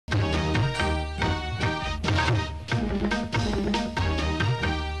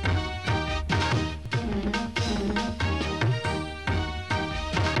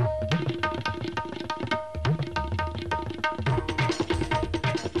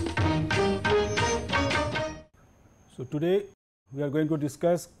So, today we are going to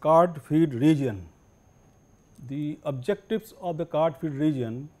discuss card feed region. The objectives of the card feed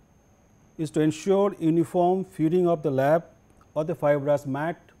region is to ensure uniform feeding of the lap or the fibrous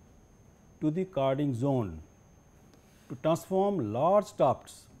mat to the carding zone, to transform large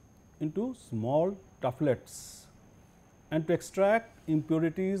tufts into small tuftlets, and to extract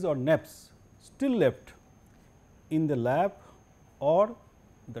impurities or neps still left in the lap or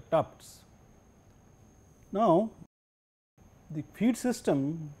the tufts. Now, the feed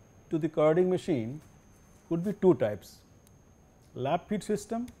system to the carding machine could be two types: lap feed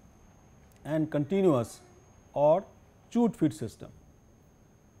system and continuous or chute feed system.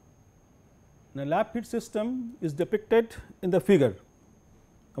 Now, lap feed system is depicted in the figure.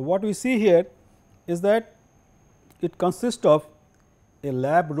 Now, what we see here is that it consists of a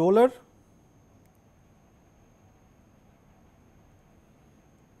lap roller,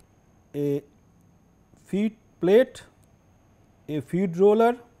 a feed plate, a feed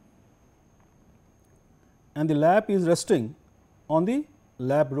roller, and the lap is resting on the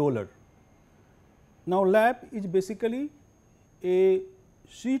lap roller. Now, lap is basically a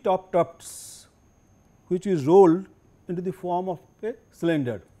sheet of tufts which is rolled into the form of a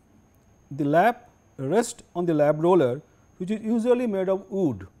cylinder. The lap rests on the lap roller, which is usually made of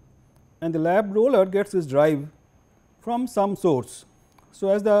wood, and the lap roller gets its drive from some source. So,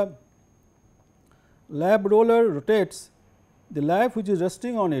 as the lap roller rotates, the lap which is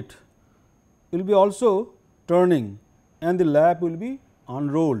resting on it will be also turning and the lap will be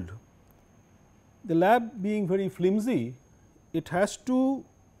unrolled. The lap being very flimsy, it has to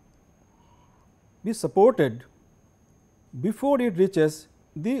be supported before it reaches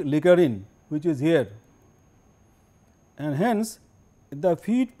the lacquering, which is here, and hence the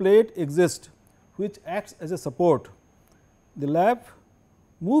feed plate exists which acts as a support. The lap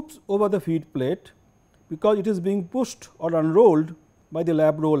moves over the feed plate because it is being pushed or unrolled by the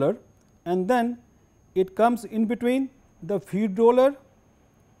lap roller, and then it comes in between the feed roller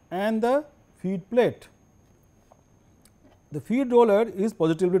and the feed plate. The feed roller is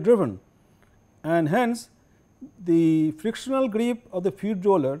positively driven, and hence the frictional grip of the feed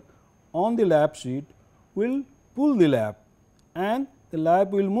roller on the lap sheet will pull the lap, and the lap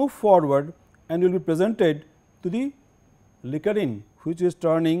will move forward and will be presented to the lacquering, which is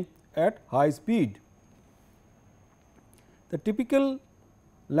turning at high speed. The typical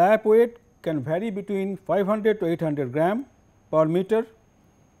lap weight can vary between 500 to 800 gram per meter.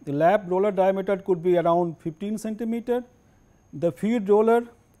 The lap roller diameter could be around 15 centimeter. The feed roller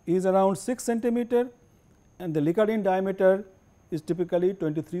is around 6 centimeter, and the lacquering diameter is typically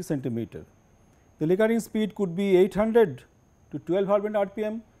 23 centimeter. The lacquering speed could be 800 to 1200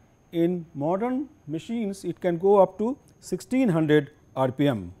 rpm. In modern machines, it can go up to 1600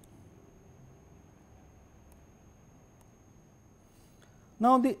 rpm.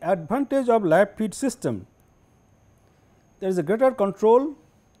 Now, the advantage of lap feed system: there is a greater control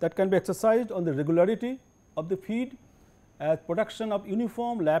that can be exercised on the regularity of the feed, as production of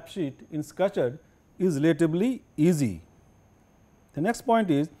uniform lap sheet in Scatcherd is relatively easy. The next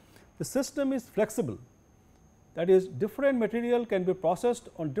point is the system is flexible, that is, different material can be processed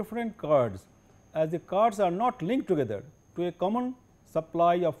on different cards, as the cards are not linked together to a common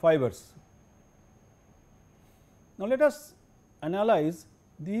supply of fibers. Now, let us analyze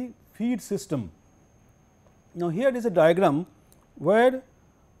the feed system. Now, here is a diagram where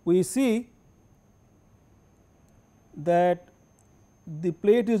we see that the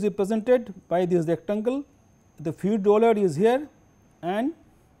plate is represented by this rectangle, the feed roller is here, and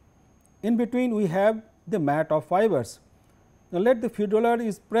in between we have the mat of fibers. Now, let the feed roller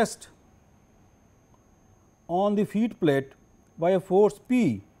is pressed on the feed plate by a force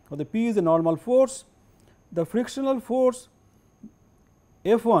P, or the P is a normal force. The frictional force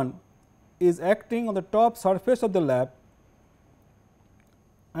F1 is acting on the top surface of the lap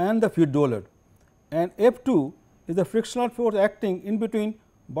and the feed roller, and F2 is the frictional force acting in between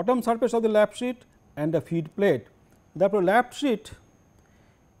bottom surface of the lap sheet and the feed plate. Therefore, lap sheet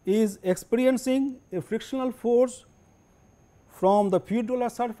is experiencing a frictional force from the feed roller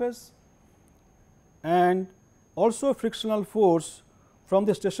surface and also a frictional force from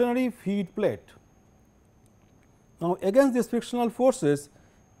the stationary feed plate. Now, against these frictional forces,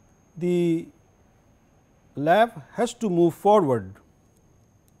 the lap has to move forward.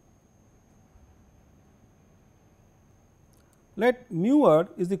 Let mu r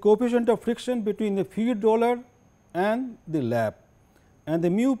is the coefficient of friction between the feed roller and the lap, and the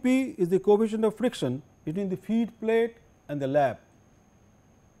mu p is the coefficient of friction between the feed plate and the lap.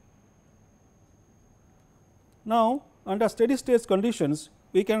 Now, under steady state conditions,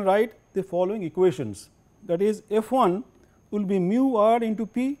 we can write the following equations. that is F1 will be mu r into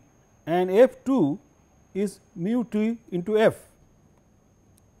P and F2 is mu T into F.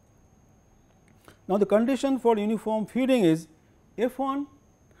 Now, the condition for uniform feeding is F1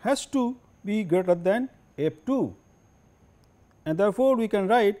 has to be greater than F2, and therefore, we can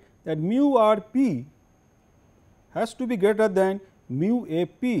write that mu r P has to be greater than mu A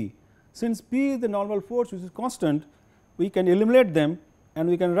P. Since P is the normal force which is constant, we can eliminate them and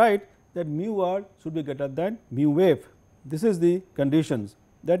we can write that mu r should be greater than mu F. This is the conditions,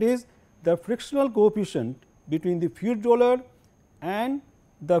 that is the frictional coefficient between the feed roller and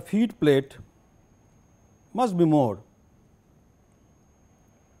the feed plate must be more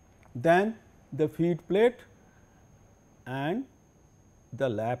than the feed plate and the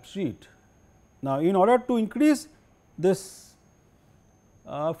lap sheet. Now, in order to increase this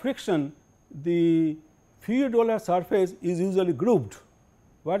friction, the feed roller surface is usually grooved,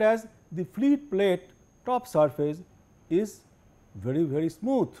 whereas the feed plate top surface is very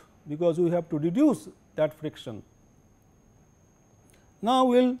smooth, because we have to reduce that friction. Now,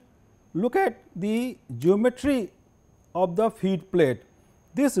 we will look at the geometry of the feed plate.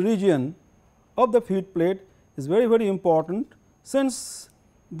 This region of the feed plate is very important, since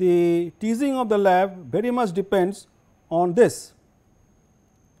the teasing of the lab very much depends on this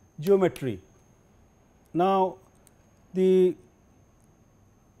geometry. Now, you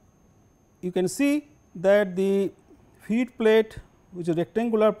can see that the feed plate, which is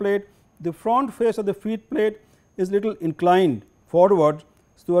rectangular plate, the front face of the feed plate is little inclined forward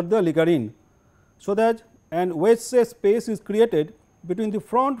toward the Lagrange. So, that an wedge space is created between the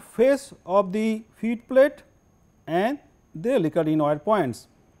front face of the feed plate and the Lagrange wire points.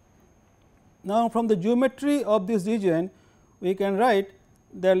 Now, from the geometry of this region, we can write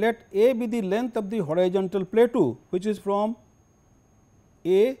that let A be the length of the horizontal plateau, which is from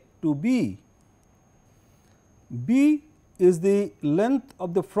A to B. B is the length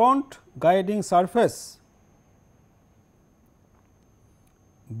of the front guiding surface.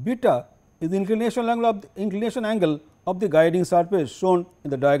 Beta is the inclination angle of the guiding surface shown in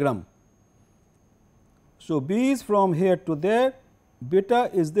the diagram. So, B is from here to there, beta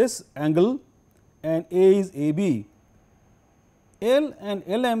is this angle and A is AB. L and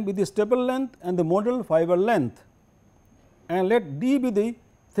LM be the staple length and the modal fiber length, and let D be the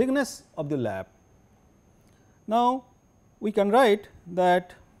thickness of the lap. Now, we can write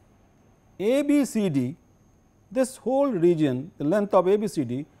that ABCD, this whole region, the length of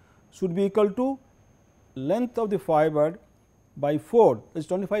ABCD should be equal to length of the fiber by 4, that is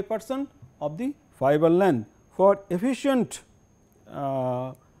 25% of the fiber length for efficient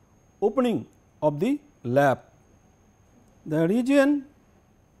opening of the lap. The region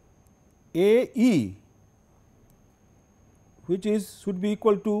AE, which is should be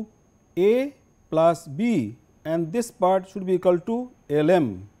equal to A plus B, and this part should be equal to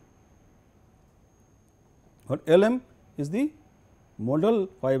LM, or LM is the modal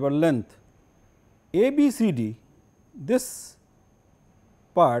fiber length. ABCD, this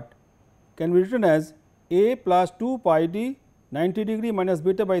part can be written as A plus 2 pi d 90 degree minus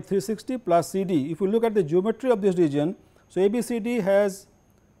beta by 360 plus CD. If you look at the geometry of this region, so ABCD has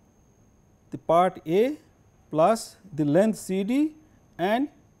the part A plus the length CD and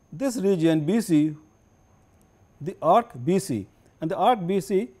this region BC, the arc BC, and the arc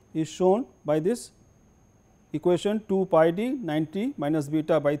BC is shown by this equation 2 pi d 90 minus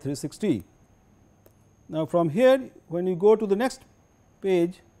beta by 360. Now, from here when you go to the next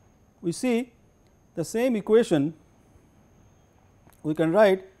page, we see the same equation. We can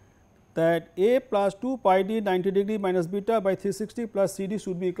write that A plus 2 pi d 90 degree minus beta by 360 plus CD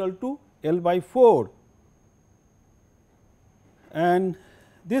should be equal to L by 4, and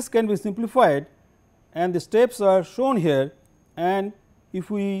this can be simplified and the steps are shown here, and if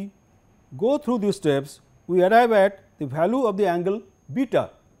we go through these steps, we arrive at the value of the angle beta,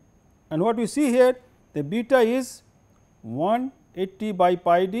 and what we see here, the beta is 180 by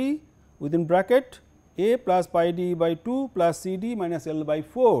pi d within bracket A plus pi d by 2 plus C d minus L by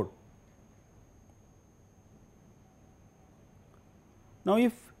 4. Now,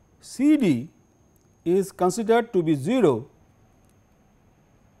 if C d is considered to be 0,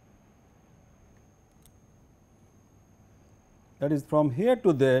 that is from here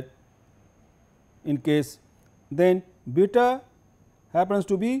to there in case, then beta happens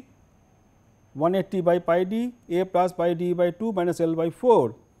to be 180 by pi d A plus pi d by 2 minus L by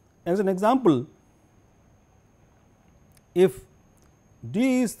 4. As an example, if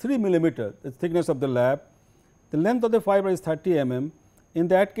d is 3 millimeter, the thickness of the lap, the length of the fiber is 30 mm, in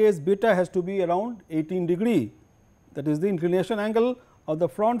that case beta has to be around 18 degree, that is the inclination angle of the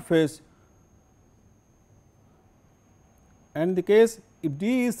front face and in the case if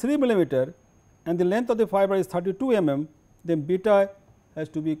d is 3 millimeter and the length of the fiber is 32 mm, then beta has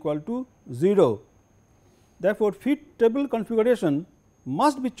to be equal to 0. Therefore, feed table configuration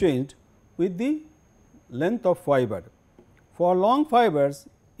must be changed with the length of fiber. For long fibers,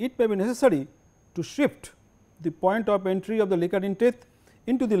 it may be necessary to shift the point of entry of the Leykatin teeth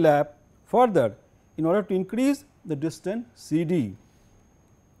into the lab further in order to increase the distance C d.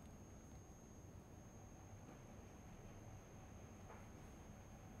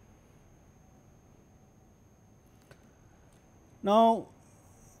 Now,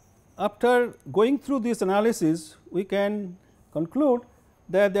 after going through this analysis, we can conclude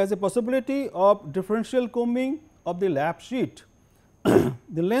that there is a possibility of differential combing of the lap sheet.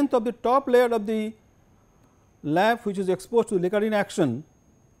 The length of the top layer of the lap which is exposed to Leykatin action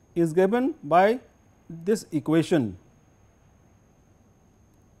is given by this equation,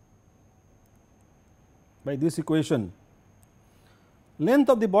 Length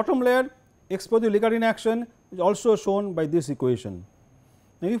of the bottom layer exposed to Leykatin action is also shown by this equation.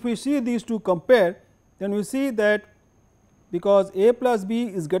 Now, if we see these two compare, then we see that because a plus b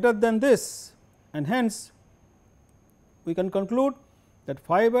is greater than this, and hence we can conclude that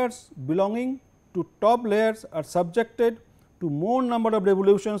fibers belonging to top layers are subjected to more number of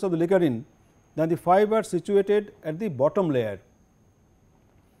revolutions of the Leykatin than the fibers situated at the bottom layer.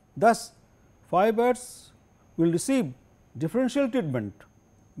 Thus, fibers will receive differential treatment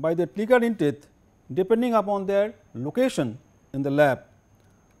by the Leykatin teeth depending upon their location in the lab,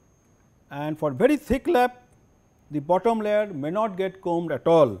 and for very thick lab the bottom layer may not get combed at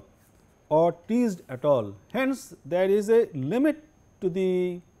all or teased at all. Hence, there is a limit to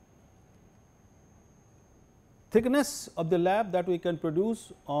the thickness of the lab that we can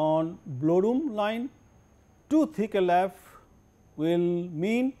produce on blow room line. Too thick a lab will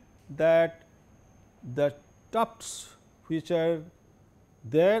mean that the tufts which are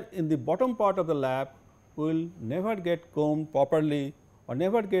there in the bottom part of the lab will never get combed properly or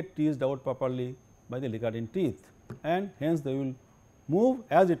never get teased out properly by the Leykatin teeth, and hence they will move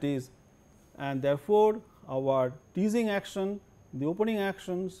as it is, and therefore, our teasing action, the opening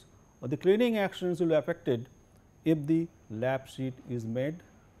actions or the cleaning actions will be affected if the lap sheet is made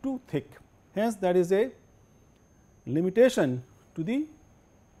too thick. Hence, there is a limitation to the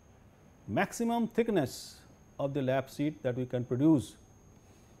maximum thickness of the lap sheet that we can produce.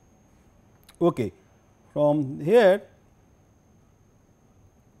 Okay. From here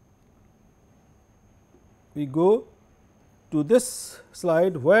we go to this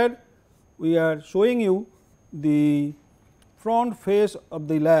slide where we are showing you the front face of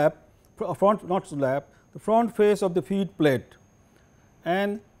the lab, the front face of the feed plate,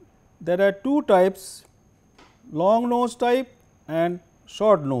 and there are two types, long nose type and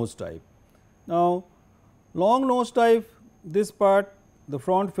short nose type. Now, long nose type, this part, the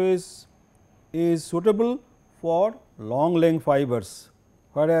front face is suitable for long length fibers,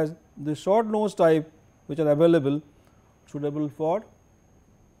 whereas the short nose type which are available suitable for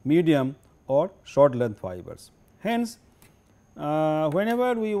medium or short length fibers. Hence,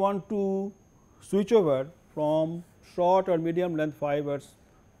 whenever we want to switch over from short or medium length fibers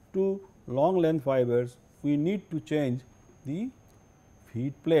to long length fibers, we need to change the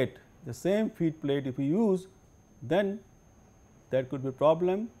feed plate. The same feed plate if we use, then there could be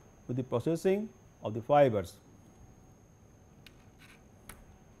problem with the processing of the fibers.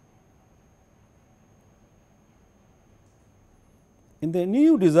 In the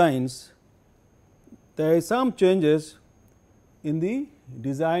new designs, there is some changes in the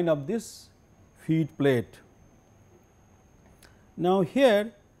design of this feed plate. Now,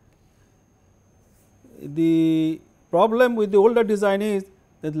 here the problem with the older design is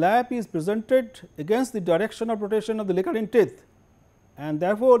that lap is presented against the direction of rotation of the Leykatin teeth, and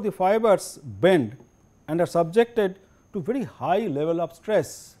therefore, the fibers bend and are subjected to very high level of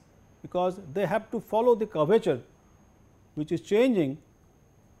stress, because they have to follow the curvature which is changing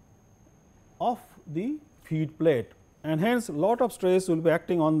of the feed plate, and hence lot of stress will be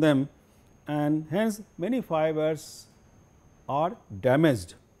acting on them, and hence many fibers are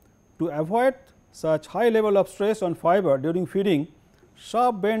damaged. To avoid such high level of stress on fiber during feeding,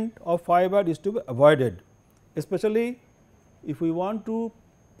 sharp bend of fiber is to be avoided, especially if we want to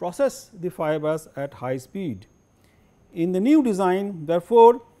process the fibers at high speed. In the new design,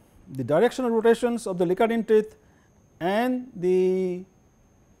 therefore, the directional rotations of the Leykatin teeth and the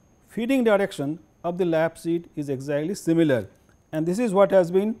feeding direction of the lap sheet is exactly similar, and this is what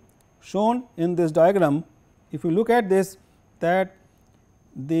has been shown in this diagram. If you look at this, that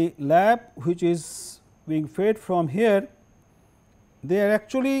the lap which is being fed from here, they are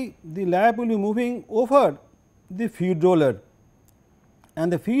actually, the lap will be moving over the feed roller,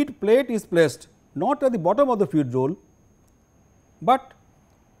 and the feed plate is placed not at the bottom of the feed roll, but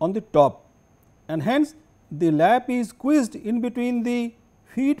on the top, and hence the lap is squeezed in between the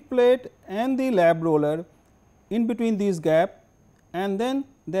feed plate and the lap roller, in between these gap, and then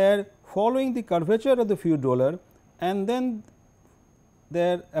they are following the curvature of the feed roller, and then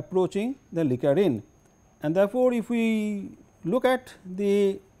they are approaching the liquor in. And therefore, if we look at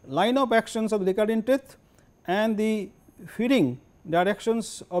the line of actions of the liquor in teeth and the feeding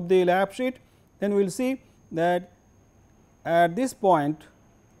directions of the lap sheet, then we will see that at this point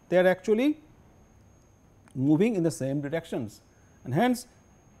they are actually moving in the same directions, and hence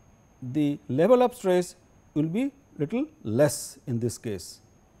the level of stress will be little less in this case.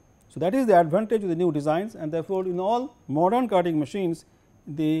 So, that is the advantage of the new designs, and therefore, in all modern carding machines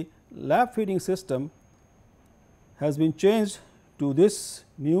the lap feeding system has been changed to this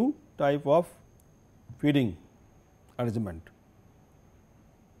new type of feeding arrangement.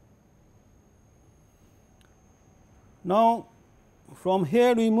 Now, from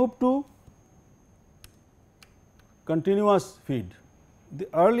here we move to continuous feed. The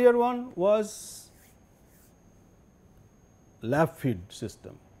earlier one was lap feed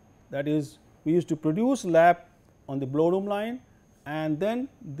system, that is, we used to produce lap on the blow room line, and then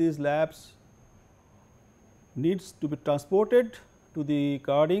these laps needs to be transported to the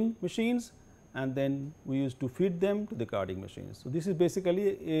carding machines, and then we used to feed them to the carding machines. So, this is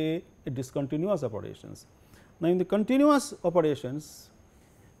basically a discontinuous operations. Now, in the continuous operations,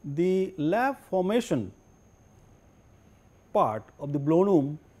 the lap formation part of the blow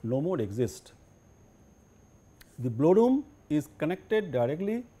room no more exists. The blow room is connected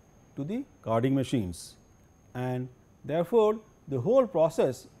directly to the carding machines, and therefore, the whole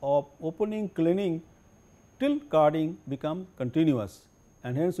process of opening, cleaning till carding become continuous,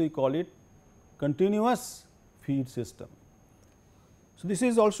 and hence we call it continuous feed system. So, this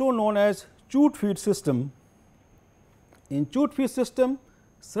is also known as chute feed system. In chute feed system,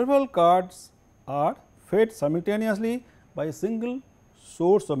 several cards are fed simultaneously by a single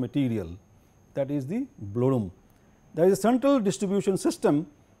source of material, that is the blow room. There is a central distribution system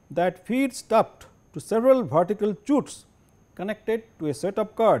that feeds tuft to several vertical chutes connected to a set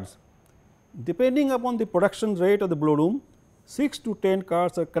of cards. Depending upon the production rate of the blow room, 6 to 10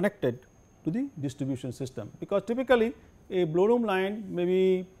 cards are connected to the distribution system, because typically a blow room line may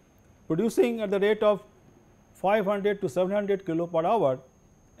be producing at the rate of 500 to 700 kilo per hour,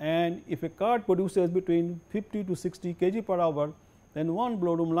 and if a card produces between 50 to 60 kg per hour, then one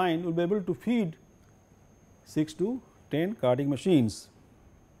blow room line will be able to feed 6 to 10 carding machines.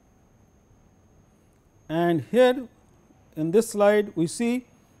 And here in this slide we see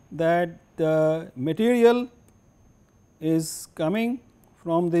that the material is coming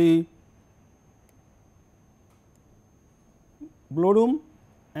from the blow room,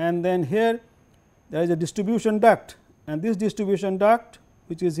 and then here there is a distribution duct, and this distribution duct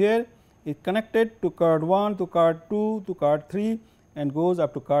which is here is connected to card 1 to card 2 to card 3 and goes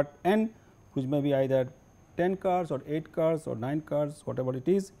up to card n, which may be either 10 cards or 8 cards or 9 cards, whatever it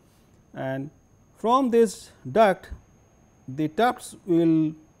is. And from this duct the tufts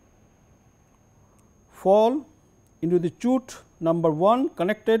will fall into the chute number 1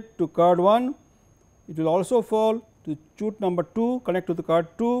 connected to card 1, it will also fall to chute number 2 connect to the card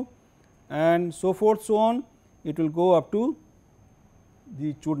 2, and so forth so on. It will go up to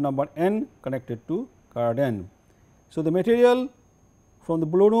the chute number n connected to card n. So, the material from the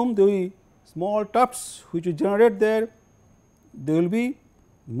blow room, the small tufts which we generate there, they will be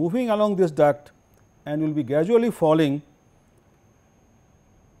moving along this duct and will be gradually falling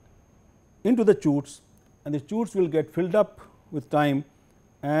into the chutes, and the chutes will get filled up with time,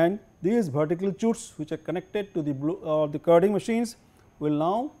 and these vertical chutes which are connected to the the carding machines will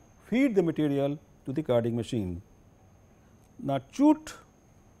now feed the material to the carding machine. Now, chute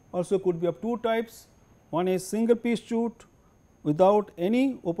also could be of two types. One is single piece chute without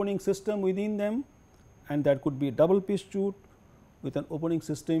any opening system within them, and that could be double piece chute with an opening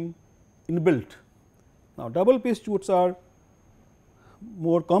system inbuilt. Now, double piece chutes are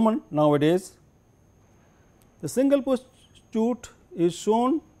more common nowadays. The single piece chute is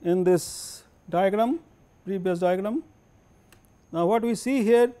shown in this diagram, previous diagram. Now, what we see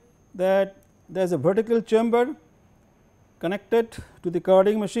here, that there is a vertical chamber connected to the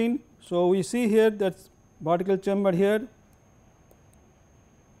carding machine. So, we see here that vertical chamber here,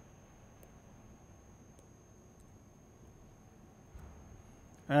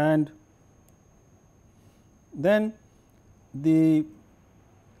 and then the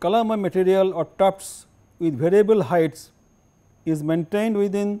column of material or tufts with variable heights is maintained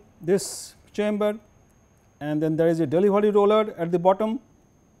within this chamber, and then there is a delivery roller at the bottom.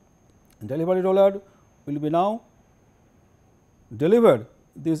 Delivery roller will be now deliver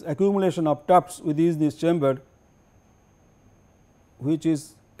this accumulation of tufts within this chamber, which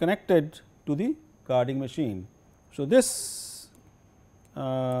is connected to the carding machine. So, this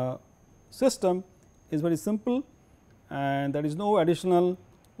system is very simple, and there is no additional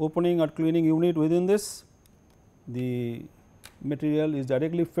opening or cleaning unit within this. The material is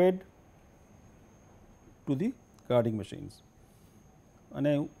directly fed to the carding machines. And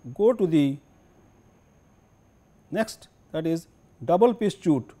I go to the next, that is double piece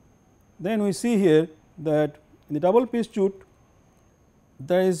chute. Then we see here that in the double piece chute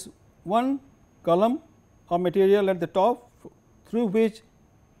there is one column of material at the top, through which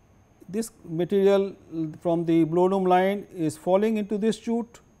this material from the blow room line is falling into this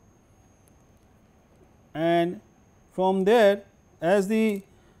chute, and from there as the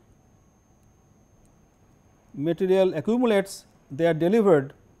material accumulates, they are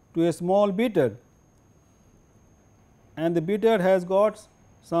delivered to a small beater, and the beater has got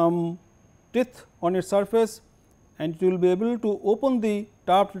some teeth on its surface, and it will be able to open the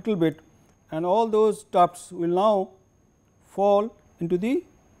tuft little bit, and all those tufts will now fall into the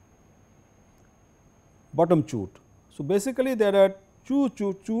bottom chute. So, basically there are two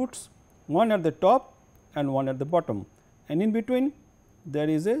chutes, one at the top and one at the bottom, and in between there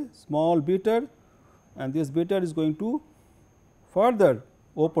is a small beater, and this beater is going to further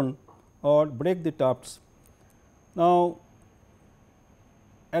open or break the tufts. Now,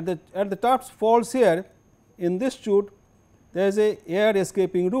 at the tufts falls here in this chute, there is a air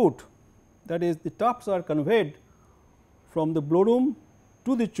escaping route, that is the tufts are conveyed from the blow room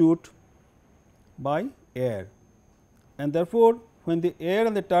to the chute by air, and therefore, when the air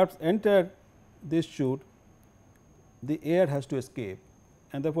and the tufts enter this chute, the air has to escape,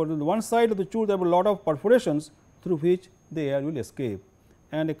 and therefore, on one side of the chute there will be a lot of perforations through which the air will escape,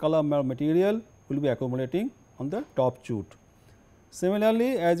 and a column of material will be accumulating on the top chute.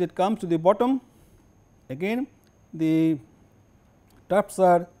 Similarly, as it comes to the bottom, again the tufts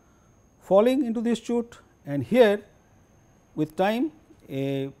are falling into this chute, and here with time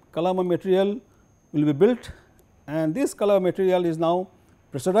a column of material will be built, and this column of material is now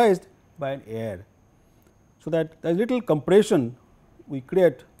pressurized by an air. So, that there is little compression we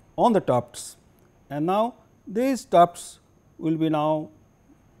create on the tufts, and now these tufts will be now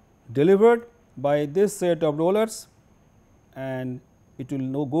delivered by this set of rollers, and it will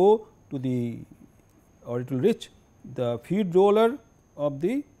now go to the, or it will reach the feed roller of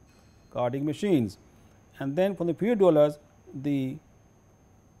the carding machines, and then from the feed rollers the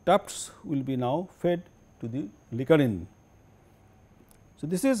tufts will be now fed to the Likkerin. So,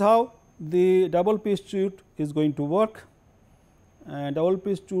 this is how the double piece chute is going to work, and double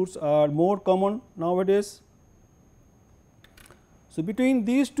piece chutes are more common nowadays. So, between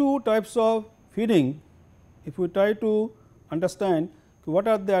these two types of feeding, if we try to understand what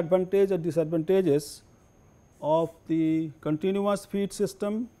are the advantages or disadvantages of the continuous feed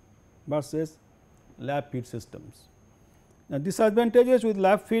system versus lap feed systems. Now, disadvantages with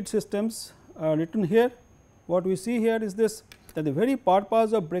lap feed systems are written here. What we see here is this, that the very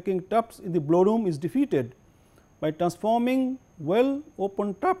purpose of breaking tufts in the blow room is defeated by transforming well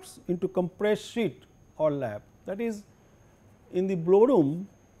opened tufts into compressed sheet or lap. That is, in the blow room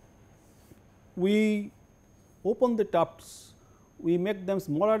we open the tufts, we make them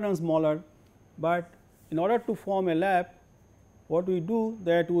smaller and smaller, but in order to form a lap, what we do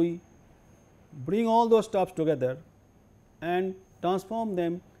that we bring all those tufts together and transform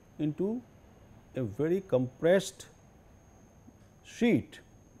them into a very compressed sheet,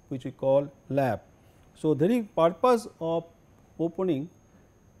 which we call lap. So, the very purpose of opening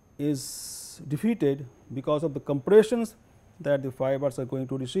is defeated because of the compressions that the fibers are going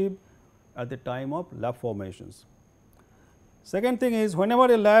to receive at the time of lap formations. Second thing is, whenever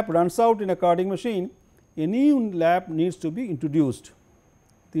a lap runs out in a carding machine, a new lap needs to be introduced.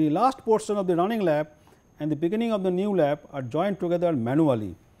 The last portion of the running lap and the beginning of the new lap are joined together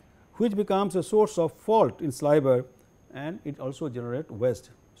manually, which becomes a source of fault in sliver, and it also generates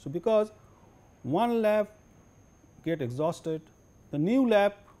waste. So, because one lap get exhausted, the new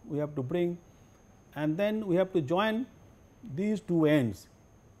lap we have to bring, and then we have to join these two ends,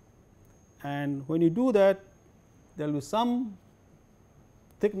 and when you do that there will be some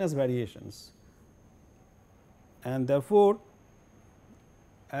thickness variations, and therefore,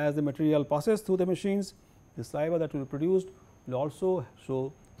 as the material passes through the machines, the sliver that will be produced will also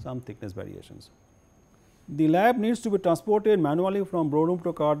show some thickness variations. The lap needs to be transported manually from blow room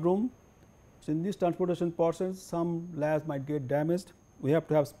to card room. So, in this transportation process some laps might get damaged. We have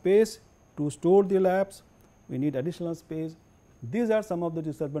to have space to store the laps, we need additional space. These are some of the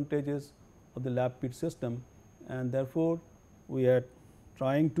disadvantages of the lab pit system, and therefore, we are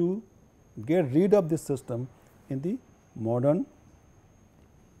trying to get rid of this system in the modern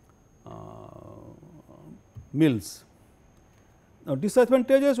mills. Now,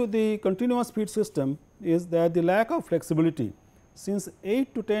 disadvantages with the continuous feed system is that the lack of flexibility, since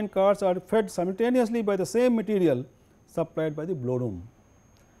 8 to 10 cars are fed simultaneously by the same material supplied by the blow room,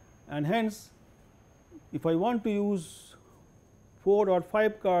 and hence if I want to use 4 or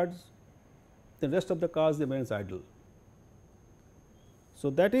 5 cars, the rest of the cars remains idle. So,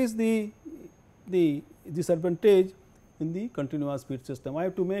 that is the disadvantage in the continuous feed system. I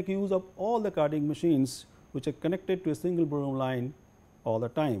have to make use of all the carding machines which are connected to a single blow room line all the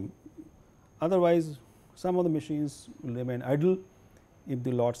time. Otherwise, some of the machines will remain idle if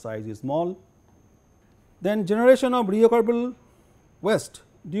the lot size is small. Then generation of reworkable waste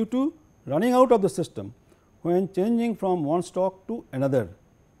due to running out of the system when changing from one stock to another.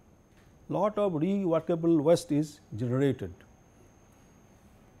 Lot of reworkable waste is generated,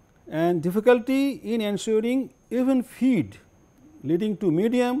 and difficulty in ensuring even feed, leading to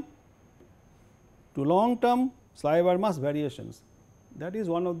medium to long term saliva mass variations. That is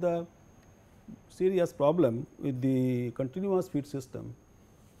one of the serious problem with the continuous feed system,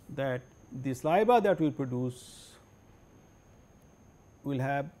 that the saliva that we produce will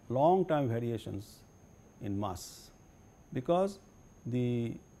have long time variations in mass, because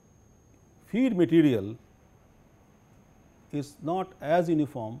the feed material is not as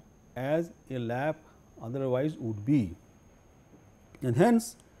uniform as a lab otherwise would be, and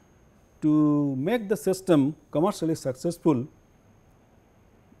hence to make the system commercially successful,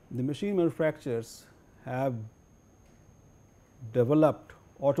 the machine manufacturers have developed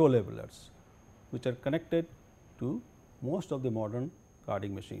auto levelers which are connected to most of the modern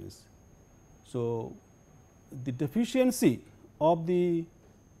carding machines. So, the deficiency of the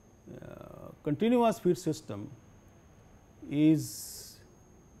continuous feed system is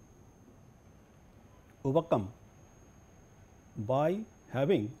overcome by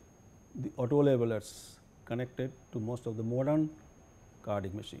having the auto levelers connected to most of the modern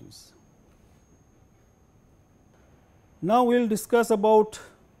carding machines. Now, we will discuss about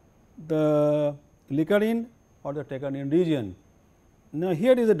the Likarin or the Takarin region. Now,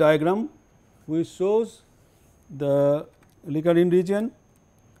 here is a diagram which shows the Likarin region.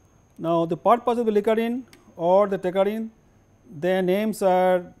 Now, the purpose of the Likarin or the Takarin, their names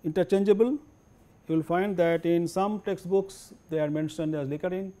are interchangeable. You will find that in some textbooks they are mentioned as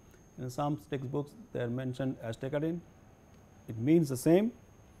Likarin, in some textbooks they are mentioned as Takarin. It means the same.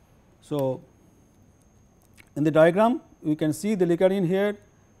 So, in the diagram we can see the Likarin here.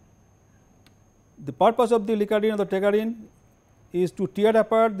 The purpose of the Likarin or the Takarin is to tear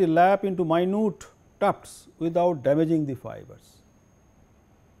apart the lap into minute tufts without damaging the fibers,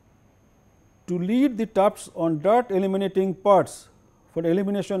 to lead the tufts on dirt eliminating parts for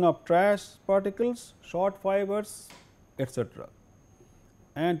elimination of trash particles, short fibers, etc.,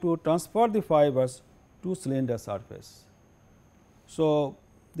 and to transfer the fibers to cylinder surface. So,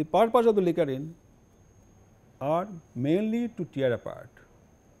 the purpose of the Likarin are mainly to tear apart,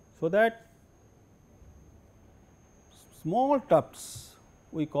 so that small tufts,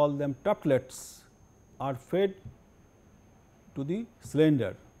 we call them tuftlets, are fed to the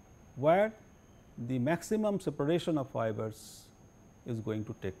cylinder where the maximum separation of fibers is going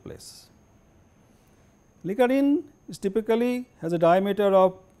to take place. Likarin is typically has a diameter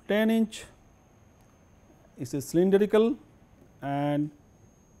of 10-inch, it is cylindrical, and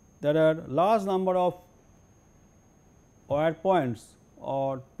there are large number of wire points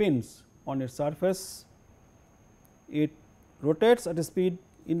or pins on its surface. It rotates at a speed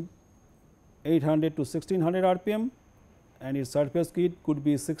in 800 to 1600 rpm, and its surface speed could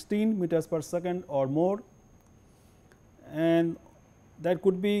be 16 meters per second or more, and that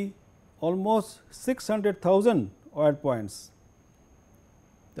could be almost 600,000 wire points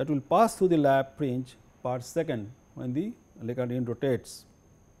that will pass through the lap fringe per second when the Likarin rotates.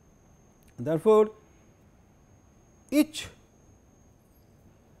 Therefore, each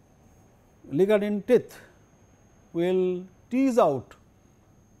Likarin teeth will tease out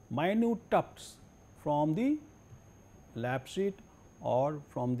minute tufts from the lap sheet or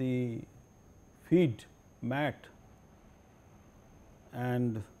from the feed mat,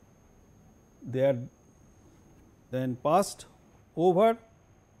 and they are then passed over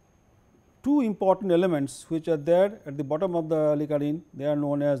two important elements which are there at the bottom of the Likarin. They are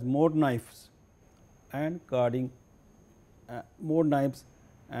known as mode knives and carding mode knives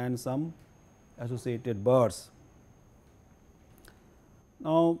and some associated bars.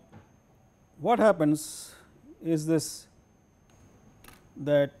 Now, what happens is this,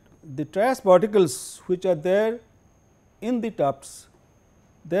 that the trace particles which are there in the tufts,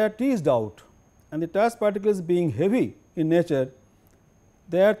 they are teased out, and the trace particles being heavy in nature,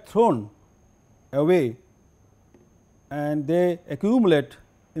 they are thrown away and they accumulate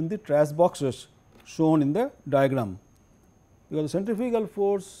in the trace boxes shown in the diagram. Because of centrifugal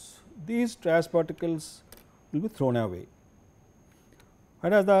force, these trace particles will be thrown away,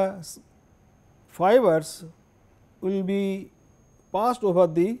 whereas the fibers will be passed over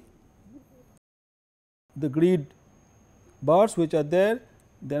the grid bars which are there.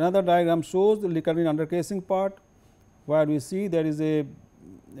 The another diagram shows the Likarin undercasing part, where we see there is a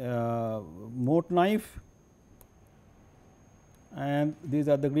mote knife, and these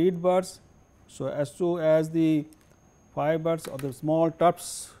are the grid bars. So, as the fibers or the small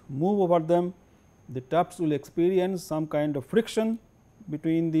tufts move over them, the tufts will experience some kind of friction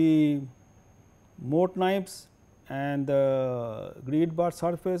between the mote knives and the grid bar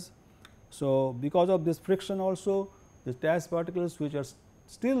surface. So, because of this friction also, the trace particles which are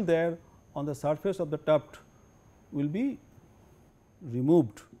still there on the surface of the tuft will be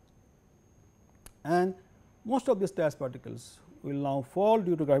removed, and most of these trace particles will now fall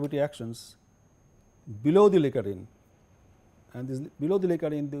due to gravity actions below the Likarin, and this below the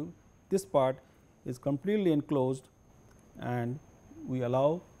Likarin, this part is completely enclosed, and we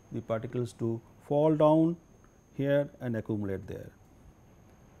allow the particles to fall down here and accumulate there.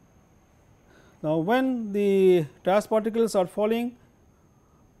 Now, when the trace particles are falling,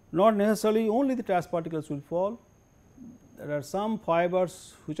 not necessarily only the trace particles will fall, there are some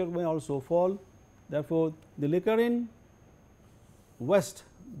fibers which may also fall. Therefore, the Likarin waste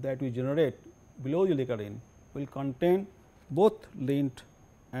that we generate below the Likarin will contain both lint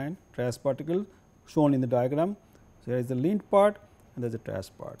and trace particle shown in the diagram. So, there is the lint part and there is the trace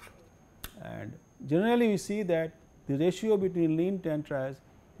part, and generally we see that the ratio between lint and trace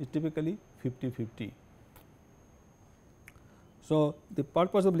is typically 50-50. So, the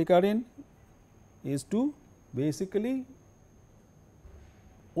purpose of Likarin is to basically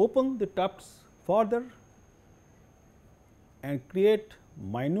open the tufts further and create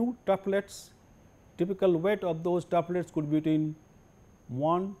minute tuftlets. Typical weight of those tuftlets could be between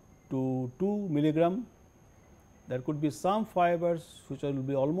 1 to 2 milligram. There could be some fibers which will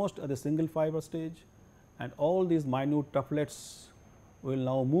be almost at the single fiber stage, and all these minute tuftlets will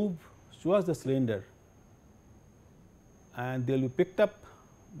now move towards the cylinder, and they will be picked up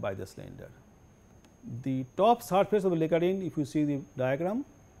by the cylinder. The top surface of the Likarin, if you see the diagram,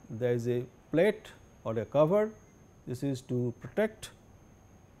 there is a plate or a cover. This is to protect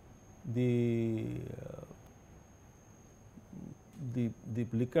the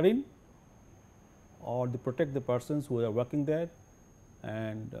Likarin, or to protect the persons who are working there,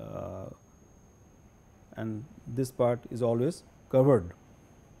 and this part is always covered.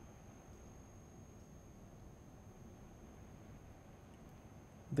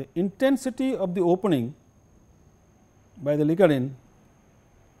 The intensity of the opening by the Likarin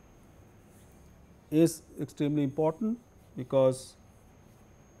is extremely important, because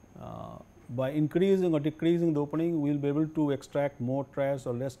by increasing or decreasing the opening, we will be able to extract more trash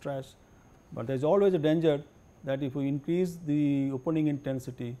or less trash, but there is always a danger that if we increase the opening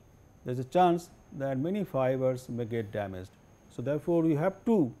intensity, there is a chance that many fibers may get damaged. So, therefore, we have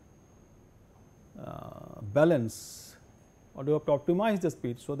to balance, or we have to optimize the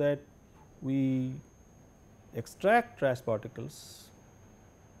speed, so that we extract trace particles,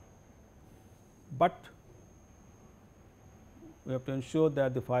 but we have to ensure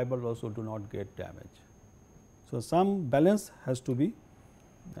that the fibers also do not get damaged. So, some balance has to be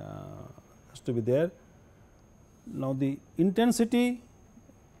there. Now, the intensity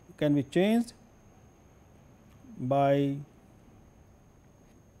can be changed by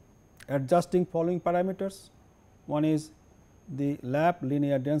adjusting following parameters. One is the lap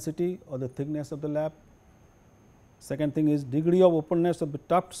linear density or the thickness of the lap. Second thing is degree of openness of the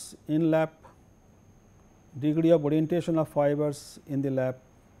tufts in lap, degree of orientation of fibers in the lap.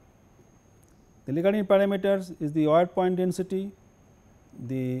 The Likarin parameters is the wire point density,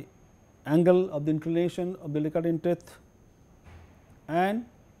 the angle of the inclination of the Likarin teeth, and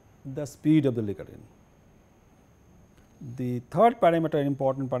the speed of the Likarin. The third parameter,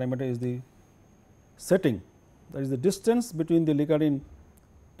 important parameter, is the setting, that is the distance between the Likarin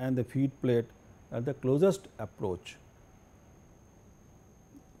and the feed plate at the closest approach.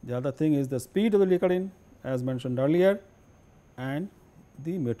 The other thing is the speed of the Likarin, as mentioned earlier, and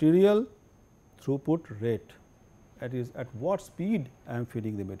the material throughput rate, that is at what speed I am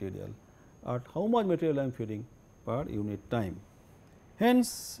feeding the material, at how much material I am feeding per unit time.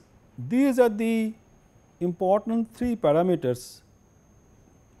 Hence, these are the important three parameters: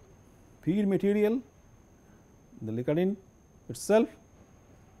 feed material, the liquidin itself,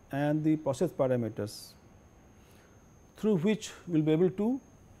 and the process parameters, through which we will be able to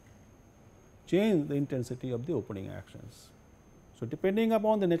change the intensity of the opening actions. So, depending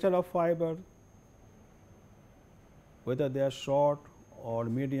upon the nature of fiber, whether they are short or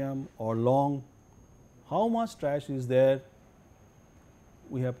medium or long, how much trash is there,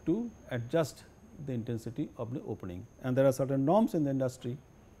 we have to adjust the intensity of the opening, and there are certain norms in the industry,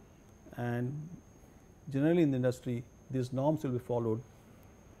 and generally in the industry these norms will be followed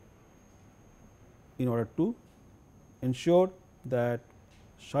in order to ensure that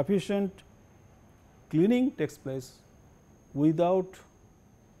sufficient cleaning takes place without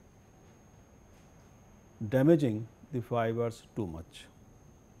damaging the fibers too much.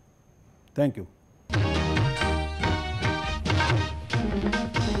 Thank you.